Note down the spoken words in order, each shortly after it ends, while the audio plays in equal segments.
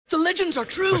The legends are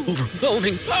true.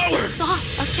 Overwhelming power!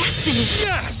 Sauce of destiny.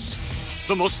 Yes!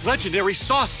 The most legendary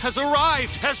sauce has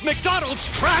arrived as McDonald's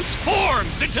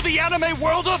transforms into the anime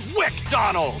world of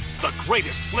WickDonald's. The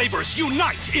greatest flavors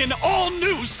unite in all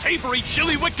new savory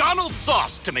chili McDonald's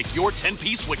sauce to make your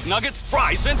 10-piece Wick Nuggets,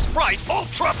 fries, and Sprite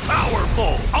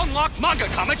ultra-powerful. Unlock manga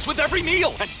comics with every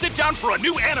meal and sit down for a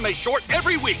new anime short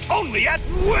every week only at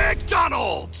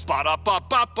WickDonald's.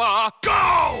 Ba-da-ba-ba-ba,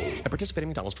 go! At participating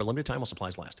McDonald's for a limited time while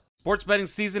supplies last. Sports betting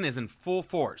season is in full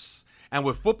force. And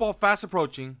with football fast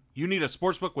approaching, you need a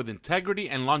sportsbook with integrity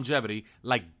and longevity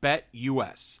like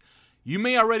BetUS. You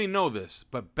may already know this,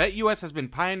 but BetUS has been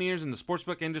pioneers in the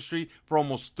sportsbook industry for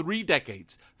almost 3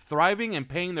 decades, thriving and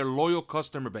paying their loyal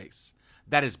customer base.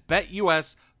 That is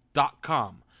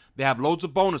BetUS.com. They have loads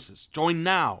of bonuses. Join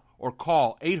now or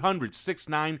call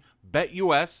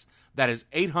 800-69-BET-US. That is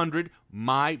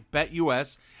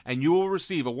 800-MY-BET-US. And you will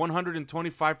receive a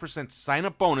 125%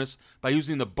 sign-up bonus by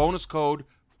using the bonus code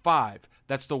 5.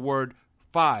 That's the word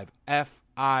 5,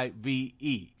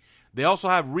 F-I-V-E. They also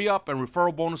have re-up and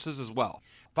referral bonuses as well.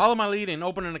 Follow my lead and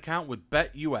open an account with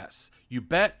BetUS. You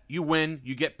bet, you win,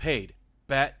 you get paid.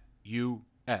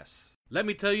 BetUS. Let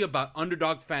me tell you about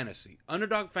Underdog Fantasy.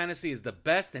 Underdog Fantasy is the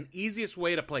best and easiest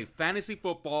way to play fantasy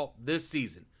football this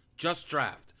season. Just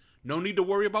draft. No need to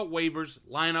worry about waivers,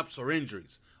 lineups, or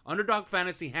injuries. Underdog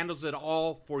Fantasy handles it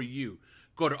all for you.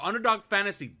 Go to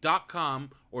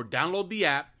UnderdogFantasy.com or download the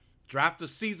app, draft a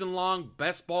season-long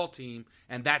best ball team,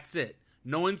 and that's it.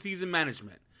 No in-season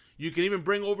management. You can even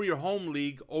bring over your home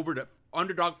league over to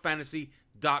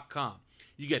UnderdogFantasy.com.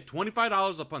 You get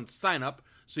 $25 upon sign-up,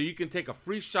 so you can take a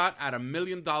free shot at $1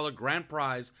 million grand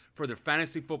prize for their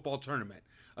fantasy football tournament.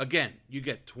 Again, you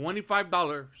get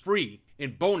 $25 free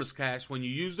in bonus cash when you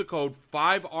use the code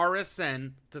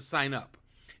 5RSN to sign up.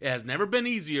 It has never been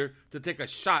easier to take a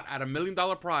shot at $1 million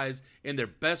prize in their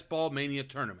Best Ball Mania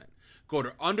tournament. Go to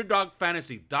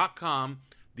UnderdogFantasy.com,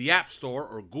 the App Store,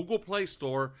 or Google Play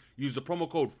Store. Use the promo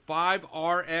code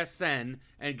 5RSN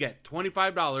and get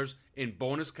 $25 in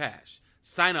bonus cash.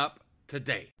 Sign up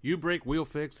today. U-Brake Wheel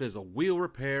Fix is a wheel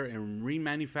repair and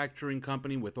remanufacturing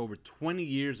company with over 20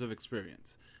 years of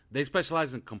experience. They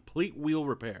specialize in complete wheel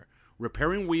repair,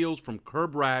 repairing wheels from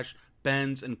curb rash,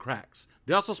 bends, and cracks.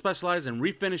 They also specialize in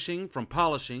refinishing from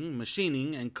polishing,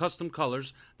 machining, and custom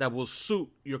colors that will suit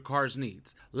your car's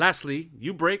needs. Lastly,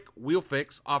 U-Brake Wheel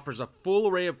Fix offers a full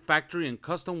array of factory and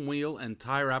custom wheel and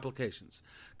tire applications.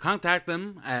 Contact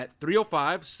them at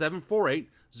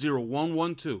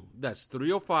 305-748-0112. That's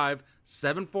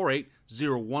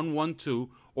 305-748-0112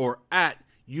 or at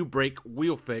U-Brake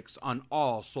Wheel Fix on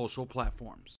all social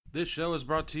platforms. This show is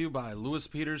brought to you by Lewis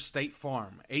Peters State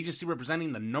Farm, agency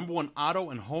representing the #1 auto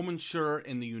and home insurer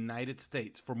in the United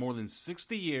States for more than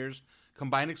 60 years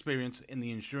combined experience in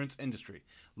the insurance industry.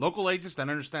 Local agents that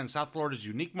understand South Florida's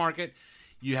unique market.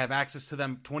 You have access to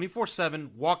them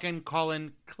 24/7, walk in, call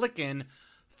in, click in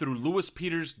through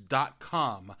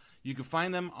lewispeters.com. You can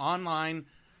find them online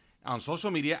on social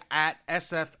media at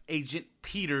SF Agent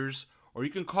Peters, or you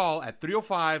can call at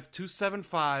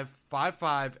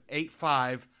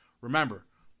 305-275-5585. Remember,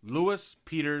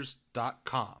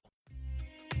 lewispeters.com.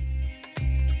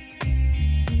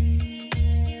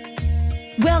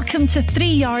 Welcome to 3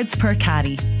 Yards Per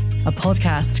Carry, a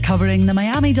podcast covering the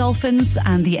Miami Dolphins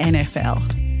and the NFL.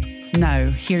 Now,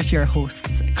 here's your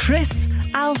hosts, Chris,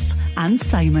 Alf, and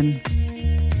Simon.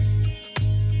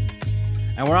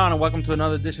 And we're on, and welcome to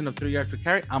another edition of 3 Yards Per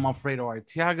Carry. I'm Alfredo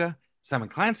Arteaga. Simon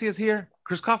Clancy is here.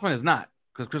 Chris Kaufman is not,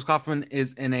 because Chris Kaufman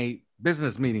is in a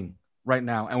business meeting right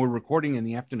now, and we're recording in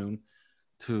the afternoon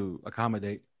to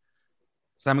accommodate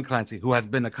Simon Clancy, who has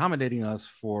been accommodating us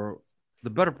for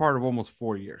the better part of almost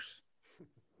 4 years.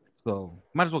 So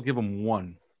might as well give him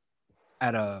one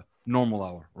at a normal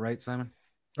hour, right, Simon?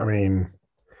 I mean,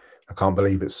 I can't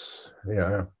believe it's,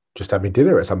 just had me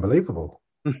dinner. It's unbelievable.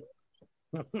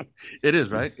 It is,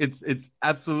 right? It's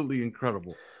absolutely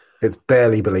incredible. It's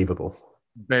barely believable.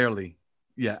 Barely.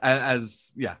 Yeah.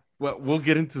 Well, we'll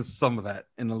get into some of that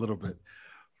in a little bit.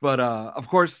 But, of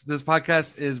course, this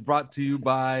podcast is brought to you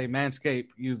by Manscaped.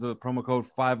 Use the promo code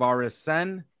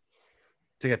 5RSN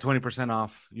to get 20%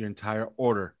 off your entire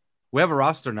order. We have a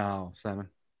roster now,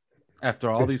 Simon. After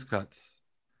all these cuts,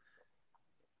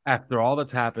 after all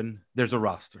that's happened, there's a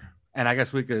roster. And I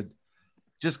guess we could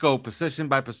just go position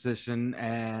by position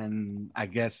and I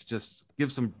guess just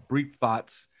give some brief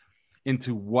thoughts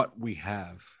into what we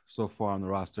have so far on the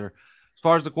roster. As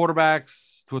far as the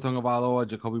quarterbacks, Tua Tagovailoa,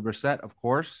 Jacoby Brissett, of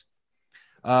course.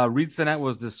 Reed Sinnett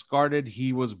was discarded.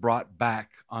 He was brought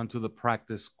back onto the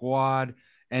practice squad.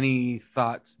 Any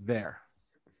thoughts there?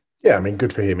 Yeah, I mean,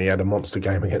 good for him. He had a monster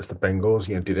game against the Bengals.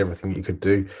 Did everything he could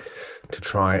do to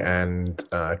try and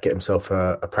get himself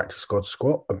a practice squad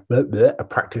a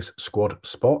practice squad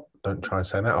spot. Don't try and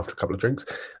say that after a couple of drinks.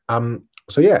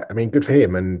 So yeah, I mean, good for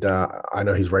him. And I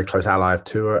know he's a very close ally of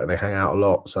Tua, and they hang out a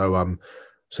lot. So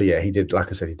yeah, he did. Like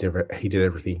I said, he did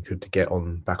everything he could to get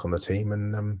back on the team,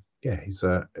 and yeah,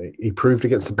 he proved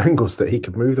against the Bengals that he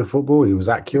could move the football. He was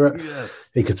accurate. Yes.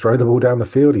 He could throw the ball down the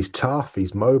field. He's tough.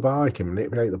 He's mobile. He can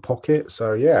manipulate the pocket.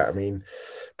 So yeah, I mean,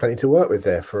 plenty to work with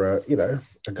there for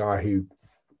a guy who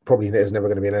probably is never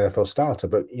going to be an NFL starter,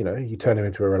 but you turn him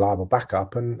into a reliable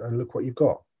backup, and look what you've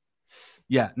got.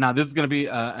 Yeah. Now this is going to be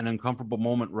an uncomfortable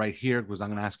moment right here because I'm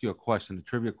going to ask you a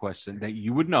trivia question that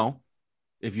you would know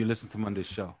if you listen to Monday's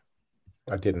show.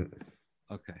 I didn't.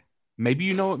 Okay. Maybe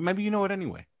you know it. Maybe you know it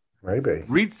anyway. Maybe.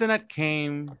 Reed Sinnett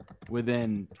came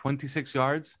within 26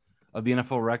 yards of the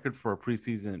NFL record for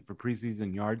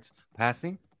preseason yards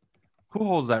passing. Who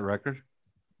holds that record?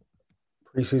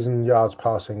 Preseason yards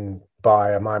passing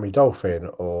by a Miami Dolphin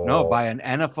or no, by an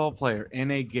NFL player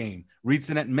in a game. Reed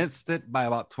Sinnett missed it by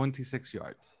about 26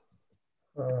 yards.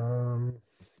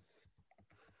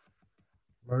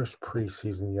 Most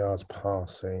preseason yards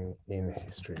passing in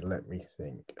history. Let me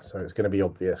think. So it's going to be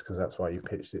obvious because that's why you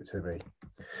pitched it to me.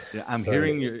 Yeah, I'm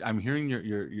hearing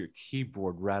your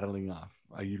keyboard rattling off.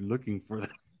 Are you looking for that?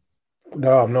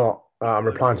 No, I'm not. I'm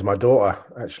replying to my daughter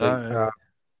actually.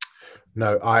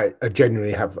 No, I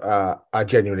genuinely have. I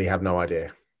genuinely have no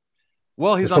idea.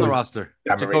 Well, he's on the roster.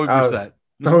 Jacoby Brissett.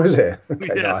 Oh, is it? Okay,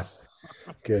 yes. Nice.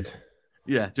 Good.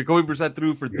 Yeah, Jacoby Brissett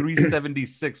threw for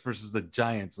 376 versus the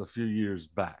Giants a few years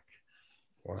back.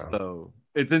 Wow. So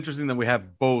it's interesting that we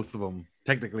have both of them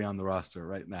technically on the roster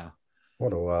right now.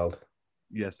 What a world.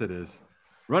 Yes, it is.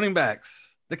 Running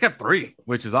backs. They kept 3,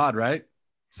 which is odd, right?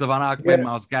 Savannah Ahmed,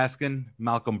 Myles Gaskin,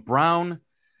 Malcolm Brown.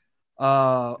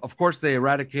 Of course, they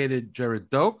eradicated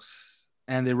Jared Dokes,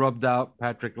 and they rubbed out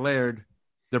Patrick Laird.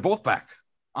 They're both back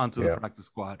onto the practice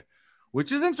squad,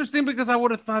 which is interesting because I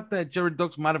would have thought that Jared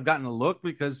Dokes might have gotten a look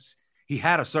because he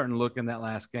had a certain look in that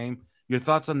last game. Your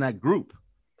thoughts on that group?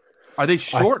 Are they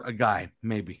short a guy,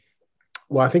 maybe?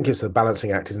 Well, I think it's a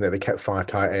balancing act, isn't it? They kept 5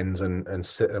 tight ends and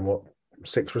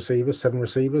 6 receivers, 7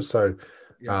 receivers. So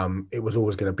it was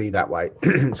always going to be that way.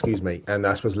 Excuse me. And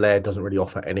I suppose Laird doesn't really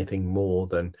offer anything more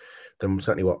than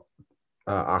certainly what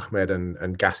Ahmed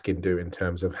and Gaskin do in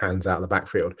terms of hands out of the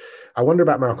backfield. I wonder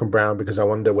about Malcolm Brown because I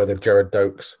wonder whether Jared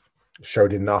Dokes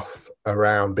showed enough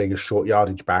around being a short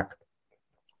yardage back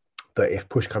that if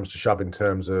push comes to shove in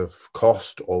terms of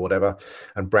cost or whatever,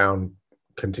 and Brown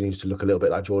continues to look a little bit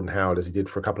like Jordan Howard as he did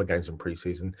for a couple of games in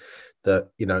preseason, that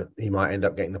he might end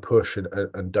up getting the push and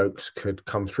Dokes could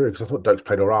come through, because I thought Dokes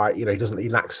played all right. He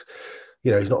lacks,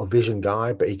 he's not a vision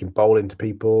guy, but he can bowl into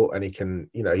people and he can,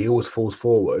 he always falls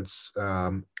forwards,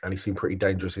 and he seemed pretty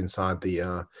dangerous inside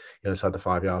the inside the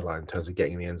 5-yard line in terms of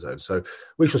getting in the end zone. So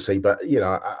we shall see. But I'm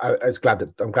glad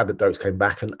that Dokes came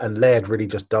back, and Laird really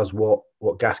just does what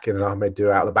Gaskin and Ahmed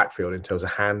do out of the backfield in terms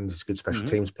of hands. He's a good special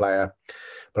teams player.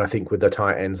 But I think with the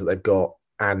tight ends that they've got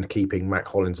and keeping Mac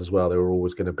Hollins as well, there was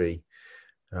always going to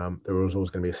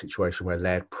be a situation where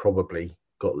Laird probably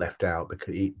got left out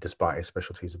despite his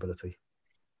special teams ability.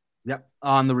 Yep.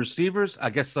 On the receivers,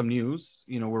 I guess some news.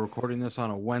 We're recording this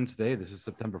on a Wednesday. This is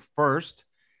September 1st.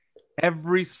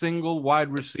 Every single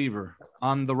wide receiver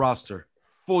on the roster,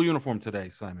 full uniform today,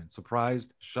 Simon.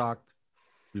 Surprised, shocked,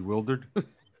 bewildered?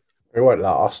 It won't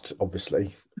last,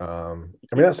 obviously.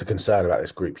 That's the concern about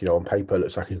this group. On paper, it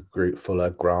looks like a group: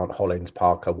 Fuller, Grant, Hollins,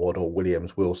 Parker, Waddle,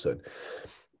 Williams, Wilson.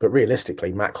 But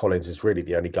realistically, Mac Hollins is really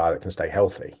the only guy that can stay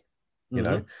healthy.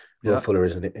 Will Fuller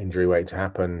is an injury waiting to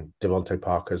happen. Devontae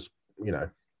Parker's,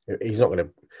 he's not going to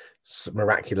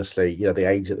miraculously, the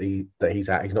age that he's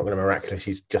at, he's not going to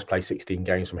miraculously just play 16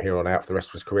 games from here on out for the rest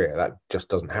of his career. That just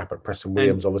doesn't happen. Preston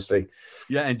Williams, obviously.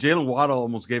 Yeah, and Jalen Waddle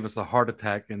almost gave us a heart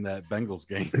attack in that Bengals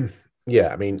game.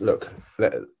 Yeah, look,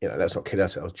 let's not kid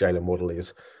ourselves. Jalen Waddle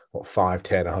is,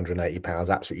 5'10", 180 pounds,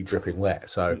 absolutely dripping wet.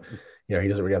 So, he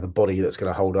doesn't really have the body that's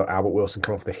going to hold up. Albert Wilson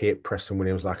come off the hip. Preston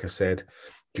Williams, like I said.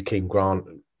 Jakeem Grant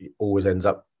always ends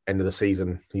up end of the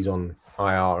season. He's on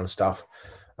IR and stuff.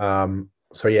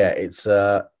 So yeah, it's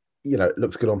it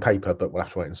looks good on paper, but we'll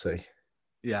have to wait and see.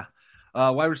 Yeah.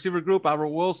 Wide receiver group: Albert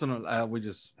Wilson, we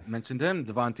just mentioned him.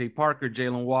 Devontae Parker,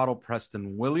 Jalen Waddle,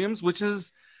 Preston Williams, which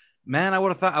is, man, I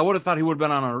would have thought he would have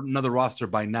been on another roster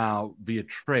by now via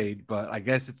trade, but I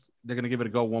guess they're going to give it a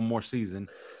go one more season.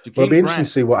 Well, it'll be interesting to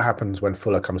see what happens when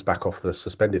Fuller comes back off the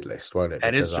suspended list, won't it?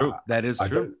 That is true. That is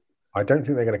true. I don't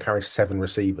think they're going to carry 7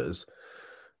 receivers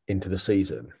into the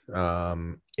season.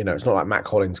 It's not like Matt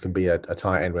Collins can be a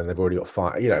tight end when they've already got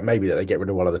 5. Maybe that they get rid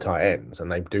of one of the tight ends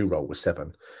and they do roll with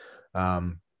 7.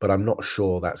 But I'm not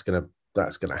sure that's gonna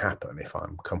happen, if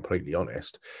I'm completely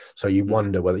honest. So you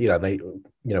wonder whether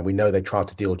we know they tried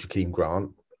to deal Jakeem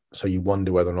Grant. So you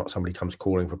wonder whether or not somebody comes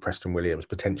calling for Preston Williams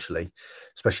potentially,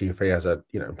 especially if he has a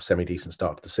semi-decent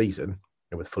start to the season.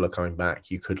 And with Fuller coming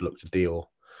back, you could look to deal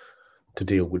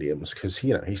Williams because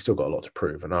he's still got a lot to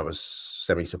prove. And I was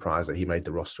semi-surprised that he made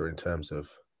the roster in terms of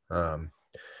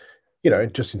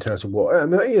just in terms of what.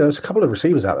 And there's a couple of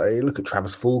receivers out there. You look at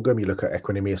Travis Fulgham, you look at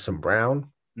Equanimeous St. Brown.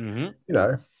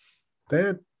 Mm-hmm.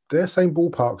 They're same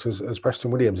ballparks as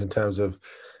Preston Williams in terms of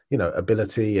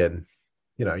ability, and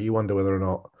you wonder whether or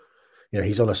not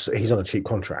he's on a cheap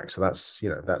contract, so that's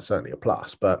certainly a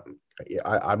plus. But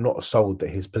I'm not sold that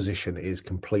his position is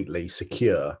completely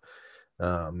secure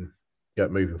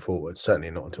moving forward.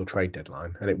 Certainly not until trade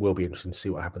deadline, and it will be interesting to see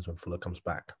what happens when Fuller comes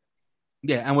back.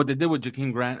 Yeah, and what they did with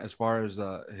Jakeem Grant as far as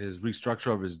his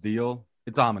restructure of his deal,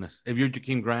 it's ominous. If you're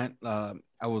Jakeem Grant,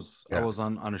 I was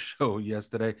on a show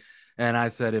yesterday, and I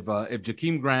said if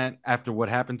Jakeem Grant, after what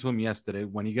happened to him yesterday,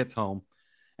 when he gets home,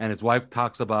 and his wife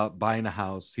talks about buying a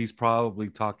house, he's probably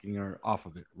talking her off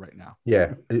of it right now.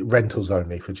 Yeah, rentals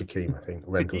only for Jakeem, I think.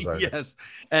 Rentals only. Yes,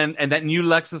 and that new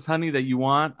Lexus, honey, that you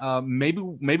want, maybe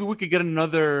we could get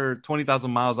another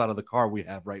 20,000 miles out of the car we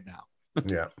have right now.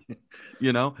 Yeah.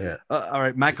 Yeah. All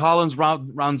right, Matt Collins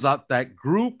rounds out that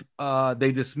group.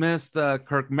 They dismissed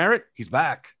Kirk Merritt. He's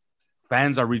back.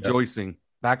 Fans are rejoicing.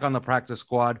 Back on the practice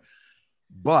squad.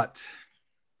 But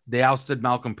they ousted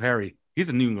Malcolm Perry. He's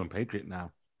a New England Patriot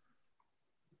now.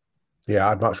 Yeah,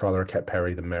 I'd much rather have kept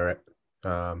Perry than Merritt.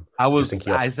 I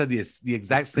said the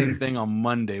exact same thing on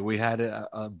Monday. We had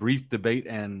a brief debate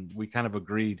and we kind of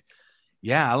agreed.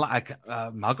 Yeah,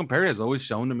 Malcolm Perry has always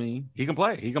shown to me he can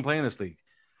play. He can play in this league.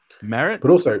 Merritt,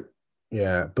 but also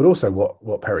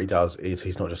what Perry does is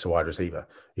he's not just a wide receiver.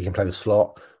 He can play the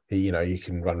slot. You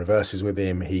can run reverses with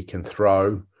him. He can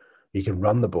throw. He can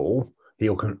run the ball. He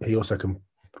also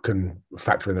can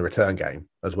factor in the return game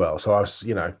as well. So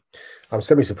I'm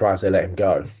semi-surprised they let him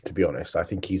go, to be honest. I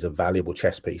think he's a valuable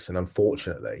chess piece, and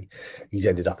unfortunately he's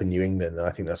ended up in New England, and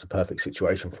I think that's a perfect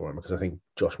situation for him because I think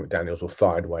Josh McDaniels will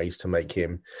find ways to make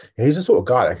him. He's the sort of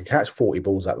guy that can catch 40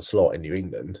 balls out the slot in New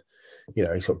England.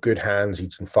 He's got good hands. He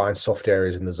can find soft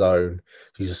areas in the zone.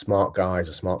 He's a smart guy. He's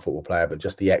a smart football player, but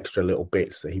just the extra little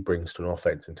bits that he brings to an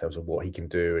offense in terms of what he can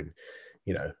do. And,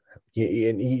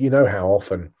 you know how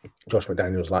often Josh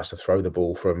McDaniels likes to throw the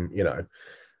ball from,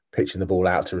 pitching the ball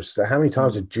out to how many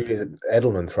times did Julian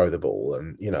Edelman throw the ball?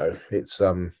 And, it's,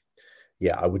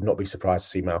 I would not be surprised to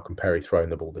see Malcolm Perry throwing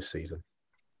the ball this season.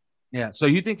 Yeah. So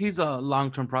you think he's a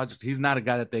long-term project? He's not a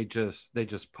guy that they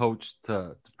just poached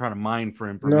to try to mine for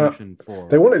information for.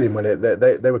 They wanted him when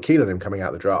they were keen on him coming out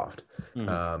of the draft.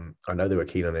 Mm-hmm. I know they were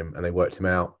keen on him and they worked him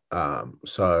out. I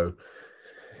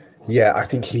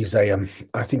think he's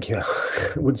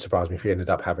it wouldn't surprise me if he ended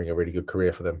up having a really good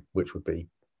career for them, which would be.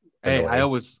 Hey, he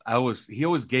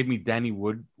always gave me Danny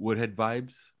Woodhead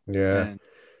vibes. Yeah.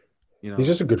 And, he's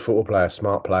just a good football player,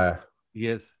 smart player. He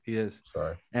is.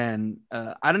 Sorry. And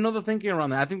I don't know the thinking around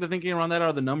that. I think the thinking around that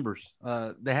are the numbers.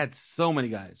 They had so many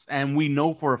guys. And we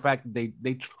know for a fact that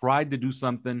they tried to do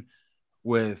something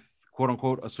with, quote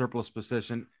unquote, a surplus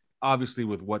position. Obviously,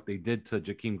 with what they did to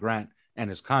Jakeem Grant and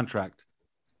his contract,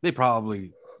 they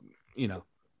probably,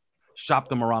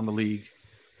 shopped him around the league.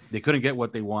 They couldn't get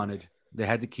what they wanted. They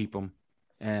had to keep him.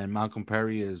 And Malcolm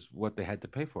Perry is what they had to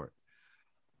pay for it.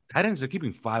 Tight ends are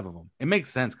keeping 5 of them. It makes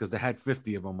sense because they had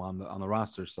 50 of them on the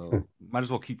roster, so might as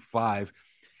well keep 5.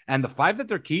 And the 5 that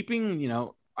they're keeping,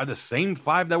 are the same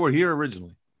 5 that were here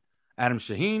originally. Adam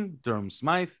Shaheen, Durham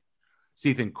Smythe,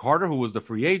 Cethan Carter, who was the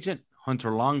free agent,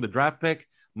 Hunter Long, the draft pick,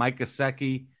 Mike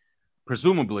Gesicki,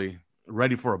 presumably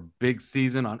ready for a big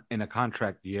season in a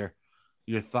contract year.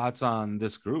 Your thoughts on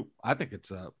this group? I think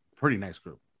it's a pretty nice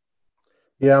group.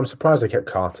 Yeah, I'm surprised they kept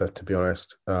Carter, to be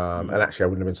honest. And actually, I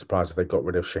wouldn't have been surprised if they got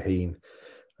rid of Shaheen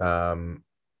and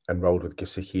rolled with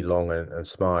Gesicki, Long, and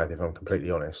Smythe, if I'm completely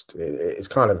honest. It's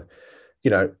kind of,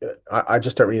 I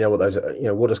just don't really know what those,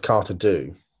 what does Carter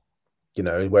do?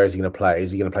 Where is he going to play?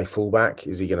 Is he going to play fullback?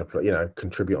 Is he going to,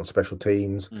 contribute on special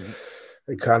teams? Mm-hmm.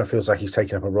 It kind of feels like he's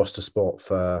taking up a roster spot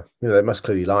for, they must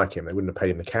clearly like him. They wouldn't have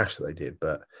paid him the cash that they did,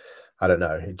 but I don't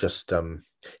know. It just, I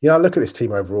look at this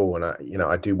team overall and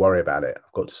I do worry about it.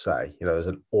 I've got to say, there's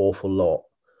an awful lot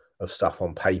of stuff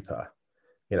on paper.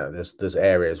 There's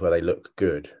areas where they look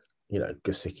good.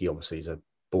 Gesicki obviously is a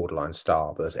borderline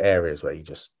star, but there's areas where you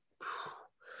just,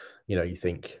 you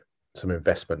think some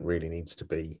investment really needs to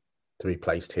be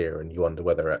placed here. And you wonder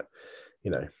whether at,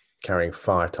 carrying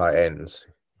 5 tight ends.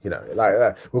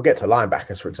 Like we'll get to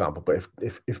linebackers, for example. But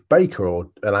if Baker or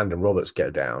Landon Roberts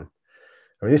get down,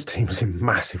 I mean, this team's in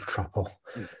massive trouble.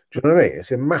 Do you know what I mean?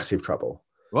 It's in massive trouble.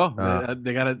 Well,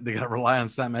 they gotta rely on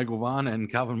Sam Eguavoen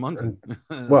and Calvin Munson.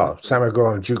 Well, Sam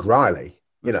Eguavoen and Duke Riley.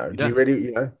 Do you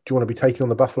really, do you want to be taking on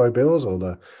the Buffalo Bills or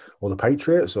the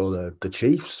Patriots or the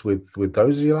Chiefs with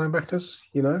those as your linebackers?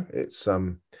 It's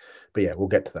but yeah, we'll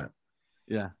get to that.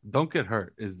 Yeah, don't get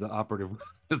hurt is the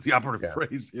operative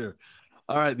phrase here.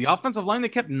 All right, the offensive line, they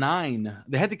kept 9.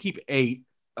 They had to keep 8.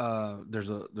 There's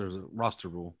a roster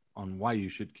rule on why you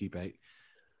should keep 8.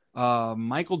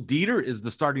 Michael Dieter is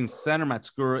the starting center. Matt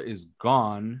Skura is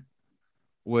gone,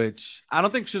 which I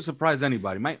don't think should surprise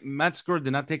anybody. Matt Skura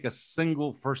did not take a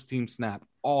single first-team snap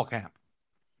all camp.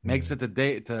 Makes it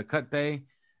to cut day,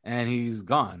 and he's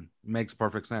gone. Makes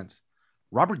perfect sense.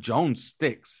 Robert Jones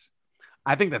sticks.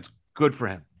 I think that's good for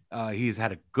him. He's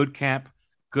had a good camp,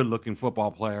 good-looking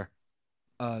football player.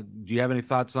 Do you have any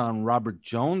thoughts on Robert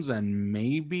Jones, and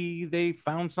maybe they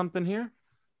found something here?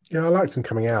 Yeah, I liked him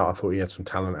coming out. I thought he had some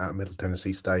talent out of Middle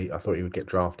Tennessee State. I thought he would get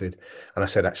drafted. And I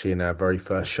said actually in our very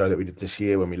first show that we did this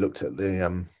year when we looked at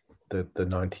the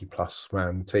 90-plus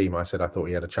man team, I said I thought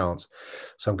he had a chance.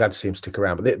 So I'm glad to see him stick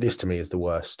around. But this to me is the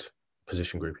worst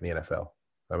position group in the NFL.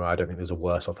 I don't think there's a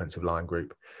worse offensive line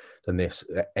group than this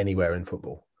anywhere in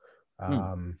football.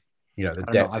 The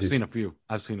depth. I've seen a few.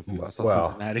 I saw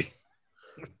Cincinnati.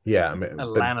 Yeah, I mean,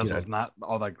 Atlanta's was not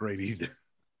all that great either.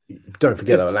 Don't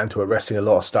forget that Atlanta are resting a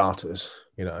lot of starters.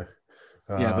 But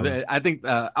I think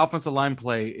offensive line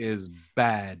play is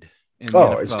bad. In the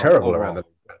NFL it's terrible overall. around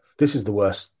this is the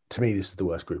worst. To me, this is the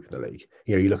worst group in the league.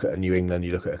 You look at a New England,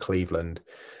 you look at a Cleveland,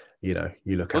 you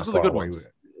look those how are the far good away ones.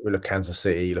 we look Kansas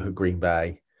City, you look at Green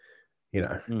Bay.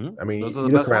 I mean, Those are you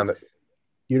the look best around ones.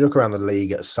 you look around the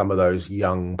league at some of those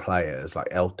young players like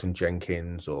Elton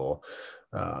Jenkins or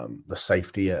the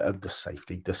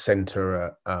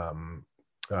center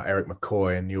Eric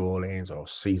McCoy in New Orleans or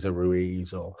Cesar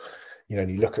Ruiz or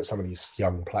and you look at some of these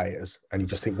young players and you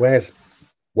just think where's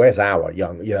our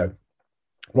young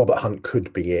Robert Hunt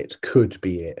could be it.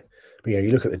 But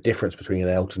you look at the difference between an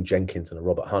Elton Jenkins and a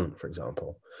Robert Hunt, for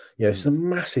example. It's a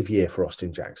massive year for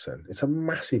Austin Jackson. It's a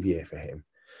massive year for him.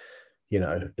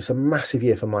 It's a massive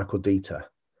year for Michael Dieter.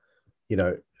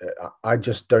 I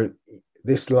just don't.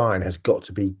 This line has got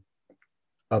to be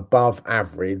above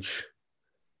average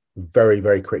very,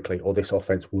 very quickly, or this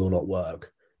offense will not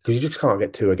work because you just can't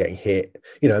get Tua getting hit.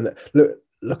 And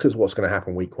look at what's going to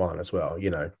happen week 1 as well.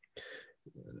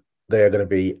 They are going to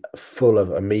be full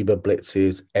of amoeba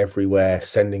blitzes everywhere,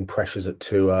 sending pressures at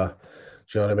Tua.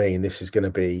 Do you know what I mean? This is going to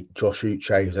be Josh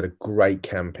Uche, who's had a great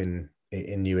camp in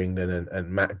New England, and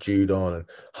Matt Judon and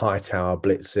Hightower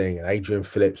blitzing and Adrian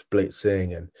Phillips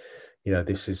blitzing. And,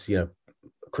 this is,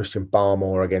 Christian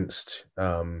Barmore against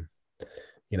Dieter.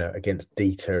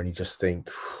 And you just think,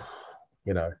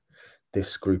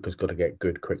 this group has got to get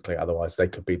good quickly. Otherwise, they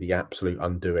could be the absolute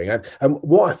undoing. And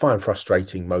what I find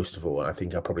frustrating most of all, and I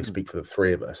think I'll probably speak for the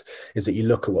three of us, is that you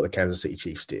look at what the Kansas City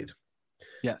Chiefs did.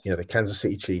 Yes. The Kansas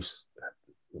City Chiefs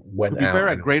went to be out. fair,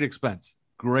 at great expense.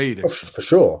 For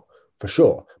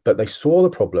sure. But they saw the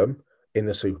problem in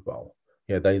the Super Bowl.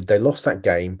 They lost that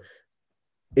game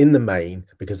in the main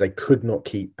because they could not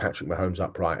keep Patrick Mahomes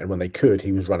upright. And when they could,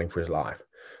 he was running for his life.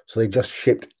 So they just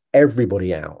shipped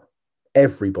everybody out.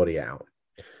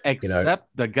 Except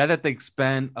the guy that they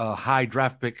spent a high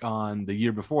draft pick on the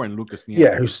year before in Lucas Niang.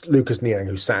 Yeah, who's Lucas Niang,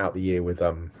 who sat out the year with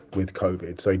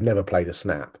COVID. So he'd never played a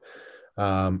snap.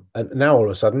 And now all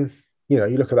of a sudden, you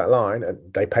look at that line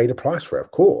and they paid a price for it,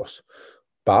 of course.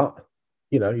 But,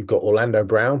 you've got Orlando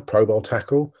Brown, Pro Bowl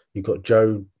tackle. You've got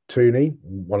Joe Tooney,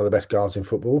 one of the best guards in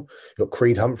football. You've got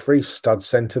Creed Humphrey, stud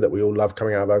center that we all love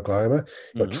coming out of Oklahoma.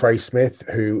 You've got Trey Smith,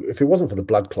 who, if it wasn't for the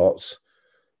blood clots,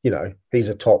 he's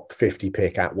a top 50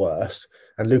 pick at worst.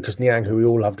 And Lucas Niang, who we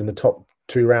all loved in the top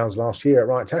 2 rounds last year at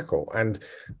right tackle. And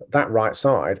that right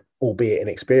side, albeit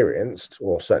inexperienced,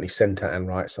 or certainly center and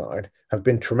right side, have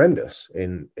been tremendous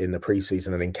in the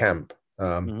preseason and in camp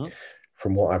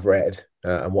from what I've read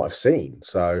and what I've seen.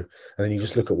 So, and then you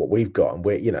just look at what we've got and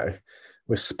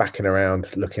we're spacking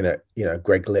around looking at,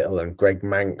 Greg Little and Greg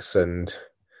Manx and,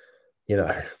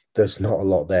 there's not a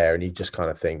lot there. And you just kind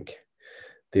of think,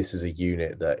 this is a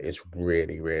unit that is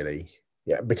really, really,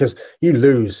 because you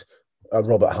lose a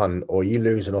Robert Hunt or you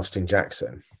lose an Austin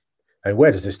Jackson. And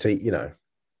where does this team,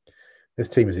 this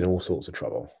team is in all sorts of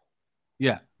trouble.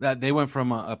 Yeah, that they went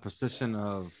from a position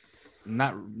of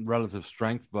not relative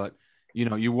strength, but,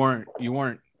 you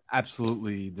weren't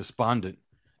absolutely despondent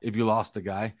if you lost a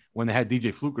guy when they had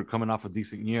DJ Fluker coming off a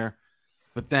decent year.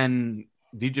 But then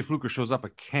DJ Fluker shows up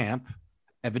at camp,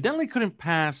 evidently couldn't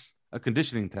pass a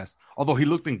conditioning test, although he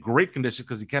looked in great condition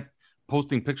because he kept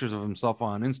posting pictures of himself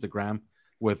on Instagram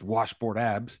with washboard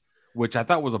abs, which I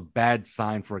thought was a bad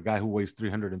sign for a guy who weighs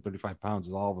 335 pounds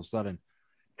is all of a sudden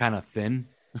kind of thin.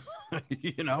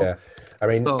 Yeah, I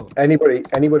mean, anybody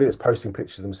that's posting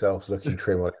pictures of themselves looking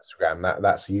trim on Instagram,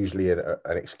 that's usually an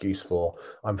excuse for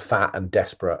I'm fat and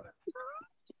desperate.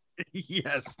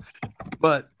 Yes,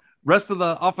 but rest of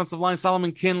the offensive line,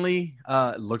 Solomon Kinley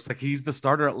looks like he's the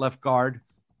starter at left guard.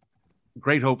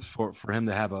 Great hopes for him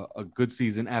to have a good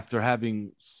season after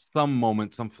having some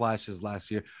moments, some flashes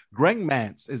last year. Greg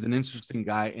Mance is an interesting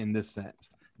guy in this sense.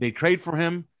 They trade for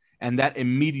him, and that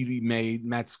immediately made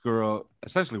Matt Skura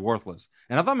essentially worthless.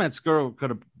 And I thought Matt Skura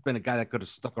could have been a guy that could have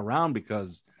stuck around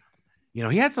because, he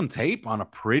had some tape on a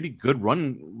pretty good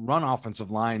run offensive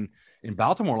line in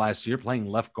Baltimore last year, playing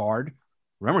left guard.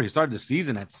 Remember, he started the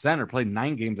season at center, played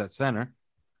 9 games at center,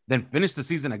 then finished the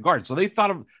season at guard. So they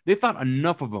thought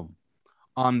enough of him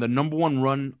on the number 1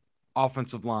 run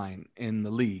offensive line in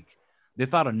the league. They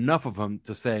thought enough of him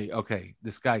to say, okay,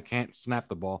 this guy can't snap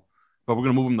the ball, but we're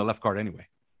going to move him to left guard anyway.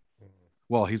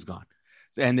 Well, he's gone.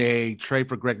 And they trade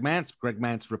for Greg Mance. Greg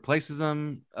Mance replaces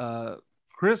him.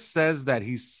 Chris says that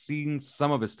he's seen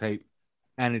some of his tape,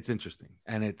 and it's interesting.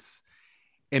 And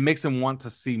it makes him want to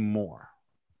see more.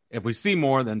 If we see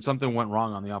more, then something went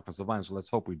wrong on the offensive line, so let's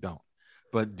hope we don't.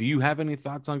 But do you have any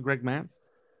thoughts on Greg Mance?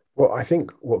 Well, I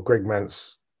think what Greg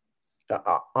Mance,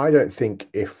 I don't think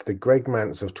if the Greg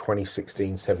Mance of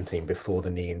 2016-17 before the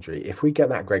knee injury, if we get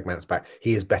that Greg Mance back,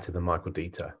 he is better than Michael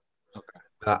Dieter. Okay.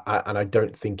 And I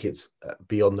don't think it's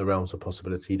beyond the realms of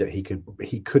possibility that he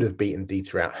could have beaten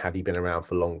Dieter out had he been around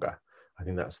for longer. I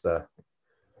think that's the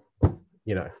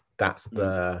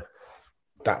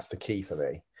key for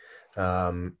me.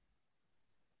 I'm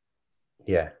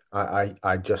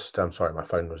sorry, my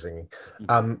phone was ringing.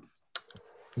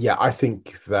 I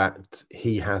think that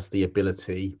he has the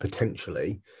ability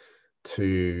potentially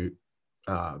to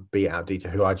beat out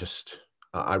Dieter, who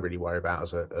I really worry about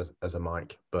as a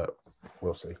Mike, but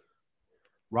we'll see.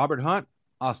 Robert Hunt,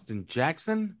 Austin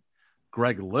Jackson,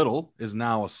 Greg Little is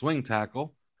now a swing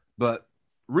tackle, but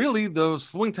really the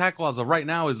swing tackle as of right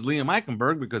now is Liam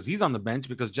Eichenberg because he's on the bench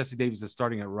because Jesse Davis is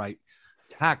starting at right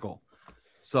tackle.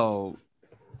 So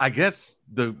I guess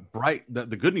the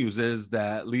good news is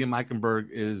that Liam Eichenberg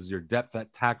is your depth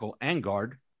at tackle and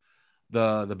guard.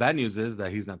 The bad news is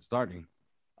that he's not starting.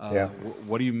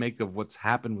 What do you make of what's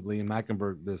happened with Liam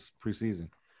Eichenberg this preseason?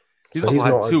 He's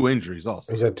had 2 injuries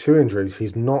also. He's had 2 injuries.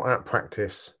 He's not at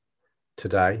practice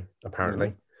today,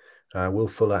 apparently. Mm-hmm. Will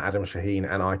Fuller, Adam Shaheen,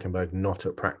 and Eichenberg not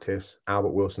at practice.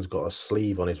 Albert Wilson's got a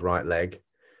sleeve on his right leg.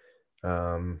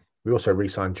 We also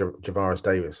re-signed Javaris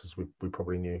Davis, as we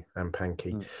probably knew, and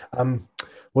Pankey.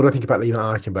 What do I think about Liam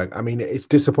Eichenberg? I mean, it's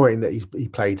disappointing that he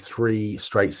played 3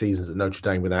 straight seasons at Notre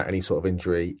Dame without any sort of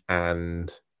injury,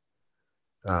 and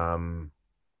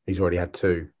he's already had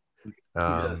 2.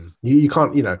 You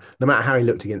can't, no matter how he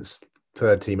looked against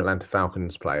third-team Atlanta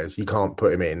Falcons players, you can't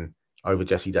put him in over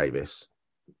Jesse Davis.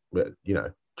 But,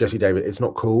 Jesse Davis, it's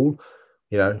not cool,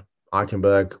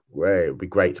 Eichenberg, well, it would be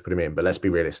great to put him in, but let's be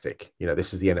realistic.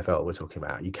 This is the NFL we're talking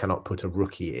about. You cannot put a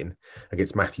rookie in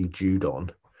against Matthew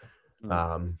Judon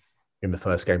in the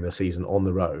first game of the season on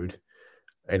the road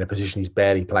in a position he's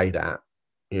barely played at.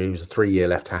 He was a 3-year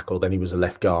left tackle, then he was a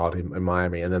left guard in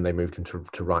Miami, and then they moved him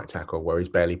to right tackle where he's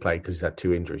barely played because he's had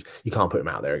 2 injuries. You can't put him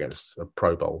out there against a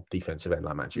Pro Bowl defensive end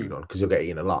like Matt Judon because you'll get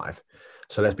eaten alive.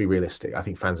 So let's be realistic. I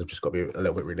think fans have just got to be a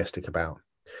little bit realistic about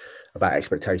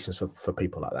expectations for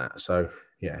people like that. So,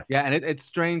 yeah. Yeah, and it's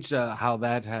strange how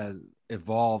that has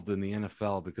evolved in the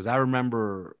NFL because I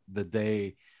remember the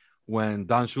day when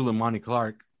Don Shula, Monty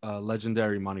Clark,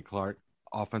 legendary Monty Clark,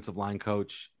 offensive line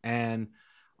coach and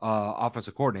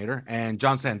offensive coordinator, and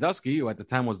John Sandusky, who at the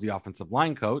time was the offensive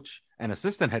line coach and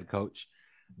assistant head coach,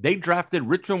 they drafted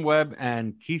Richmond Webb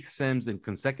and Keith Sims in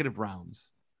consecutive rounds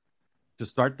to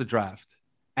start the draft.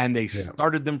 And they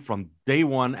started them from day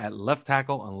 1 at left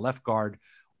tackle and left guard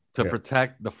to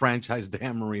protect the franchise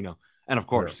Dan Marino. And of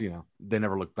course, they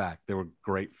never looked back. They were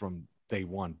great from day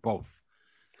 1, both.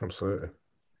 Absolutely.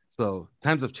 So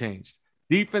times have changed.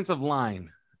 Defensive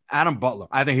line, Adam Butler.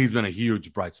 I think he's been a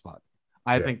huge bright spot.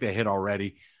 I think they hit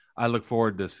already. I look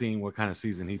forward to seeing what kind of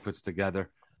season he puts together.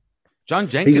 John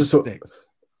Jenkins sticks.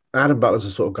 Adam Butler's the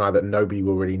sort of guy that nobody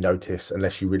will really notice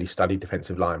unless you really study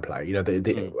defensive line play.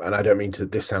 And I don't mean to.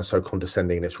 This sounds so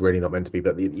condescending, and it's really not meant to be.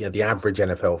 But the average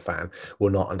NFL fan will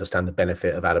not understand the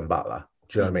benefit of Adam Butler.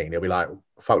 Do you know what I mean? He'll be like,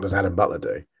 "Fuck does Adam Butler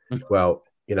do?" Well,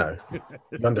 you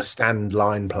understand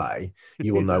line play,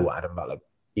 you will know what Adam Butler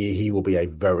he will be a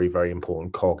very, very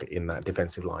important cog in that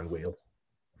defensive line wheel.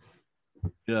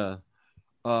 Yeah.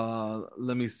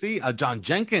 Let me see. John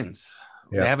Jenkins.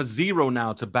 Yeah. They have a 0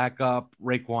 now to back up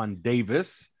Raekwon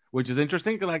Davis, which is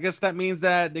interesting because I guess that means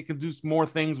that they can do more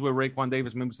things with Raekwon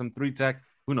Davis, maybe some 3 tech.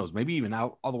 Who knows? Maybe even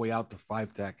all the way out to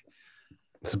 5 tech.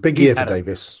 It's a big year for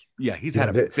Davis. He's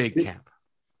had a big camp.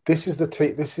 This is the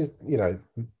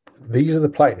these are the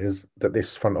players that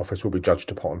this front office will be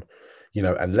judged upon.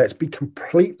 And let's be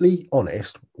completely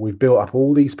honest. We've built up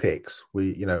all these picks.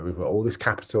 We've got all this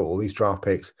capital, all these draft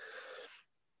picks.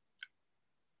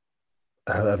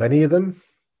 Have any of them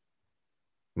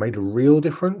made a real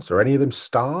difference, or any of them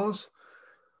stars?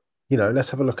 Let's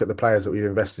have a look at the players that we've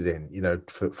invested in.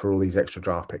 For all these extra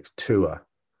draft picks: Tua,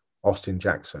 Austin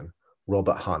Jackson,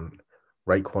 Robert Hunt,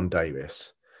 Raekwon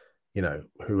Davis.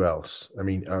 Who else? I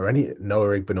mean,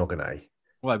 Noah Igbenogany?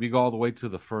 Well, if you go all the way to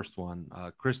the first one,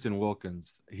 Christian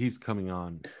Wilkins, he's coming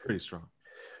on pretty strong.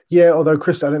 Yeah, although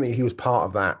Christian, I don't think he was part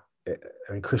of that.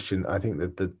 I mean, Christian, I think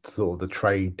that the sort of the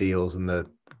trade deals and the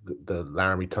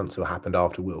Laramie Tunsil happened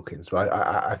after Wilkins. But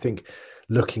I think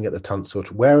looking at the Tunsil,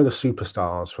 where are the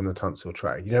superstars from the Tunsil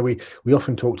trade? We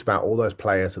often talked about all those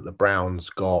players that the Browns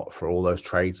got for all those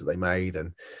trades that they made,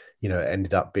 and it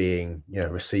ended up being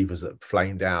receivers that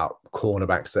flamed out,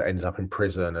 cornerbacks that ended up in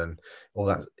prison, and all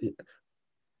that.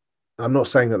 I'm not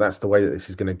saying that that's the way that this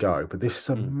is going to go, but this is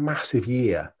a massive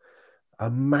year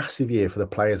for the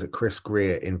players that Chris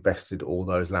Grier invested all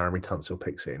those Laramie Tunsil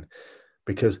picks in,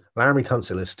 because Laramie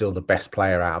Tunsil is still the best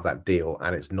player out of that deal,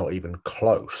 and it's not even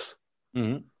close.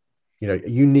 Mm-hmm.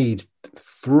 You need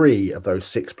 3 of those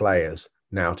 6 players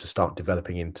now to start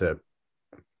developing into,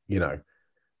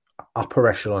 upper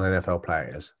echelon NFL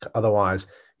players. Otherwise,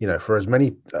 for as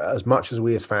much as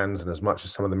we as fans and as much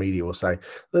as some of the media will say,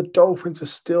 the Dolphins are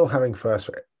still having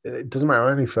it doesn't matter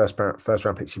how many first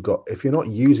round picks you've got. If you're not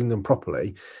using them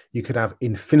properly, you could have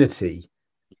infinity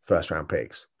first round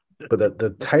picks. But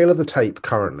the tail of the tape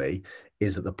currently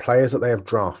is that the players that they have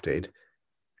drafted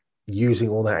using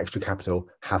all that extra capital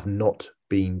have not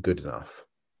been good enough.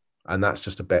 And that's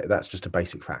just a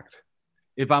basic fact.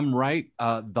 If I'm right,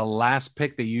 the last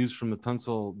pick they used from the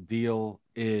Tunsil deal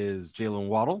is Jalen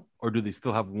Waddle, or do they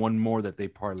still have one more that they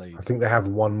parlayed? I think they have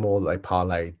one more that they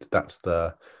parlayed. That's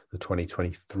the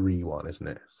 2023 one, isn't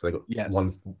it? So they got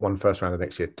one first round of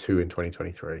next year, 2 in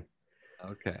 2023.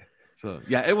 Okay. So,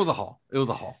 yeah, it was a haul. It was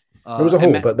a haul.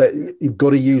 But you've got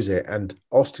to use it. And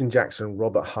Austin Jackson,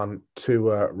 Robert Hunt,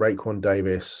 Tua, Raekwon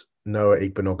Davis, Noah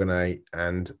Igbenogany,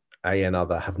 and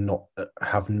another have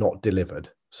not delivered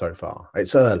so far.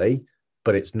 It's early,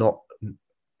 but it's not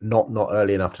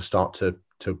early enough to start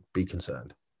to be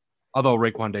concerned. Although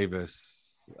Raekwon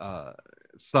Davis,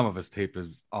 some of his tape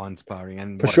is awe-inspiring,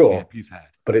 and for sure camp he's had.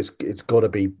 But it's got to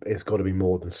be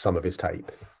more than some of his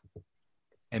tape.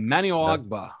 Emmanuel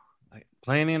Ogbah,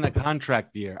 playing in a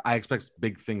contract year, I expect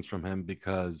big things from him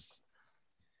because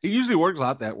it usually works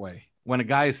out that way. When a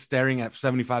guy is staring at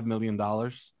 $75 million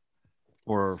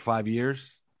for 5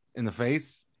 years in the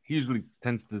face, he usually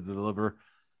tends to deliver.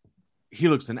 He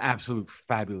looks in absolute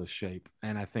fabulous shape,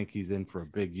 and I think he's in for a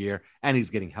big year, and he's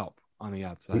getting help on the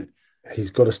outside.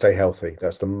 He's got to stay healthy.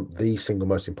 That's the single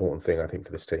most important thing, I think,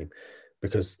 for this team,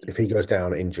 because if he goes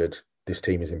down injured, this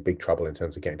team is in big trouble in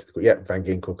terms of getting to the... Yeah, Van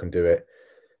Ginkel can do it.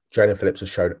 Jalen Phillips has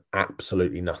shown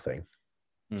absolutely nothing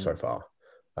so far.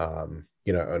 And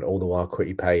all the while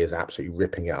Kwity Paye is absolutely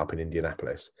ripping it up in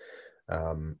Indianapolis.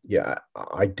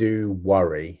 I do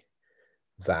worry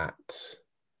that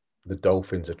the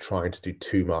Dolphins are trying to do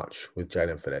too much with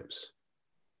Jalen Phillips.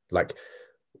 It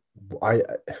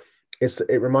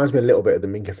reminds me a little bit of the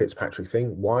Minkah Fitzpatrick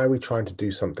thing. Why are we trying to do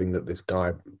something that this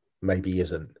guy maybe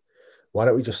isn't? Why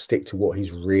don't we just stick to what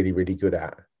he's really, really good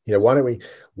at?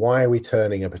 Why are we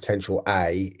turning a potential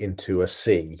A into a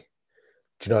C?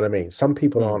 Do you know what I mean? Some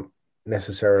people aren't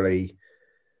necessarily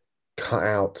cut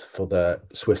out for the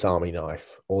Swiss Army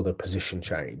knife or the position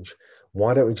change.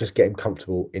 Why don't we just get him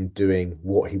comfortable in doing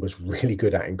what he was really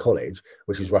good at in college,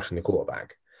 which is rushing the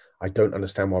quarterback? I don't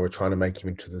understand why we're trying to make him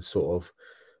into the sort of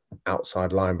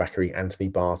outside linebacker-y Anthony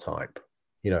Barr type,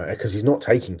 because he's not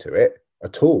taking to it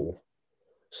at all.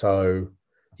 So,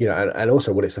 and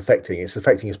also what it's affecting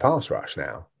his pass rush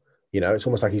now. It's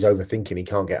almost like he's overthinking he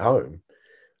can't get home.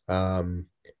 And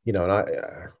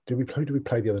did we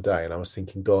play the other day? And I was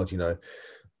thinking, God,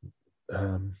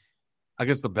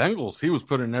 against the Bengals, he was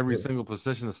put in every single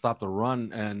position to stop the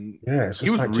run, and he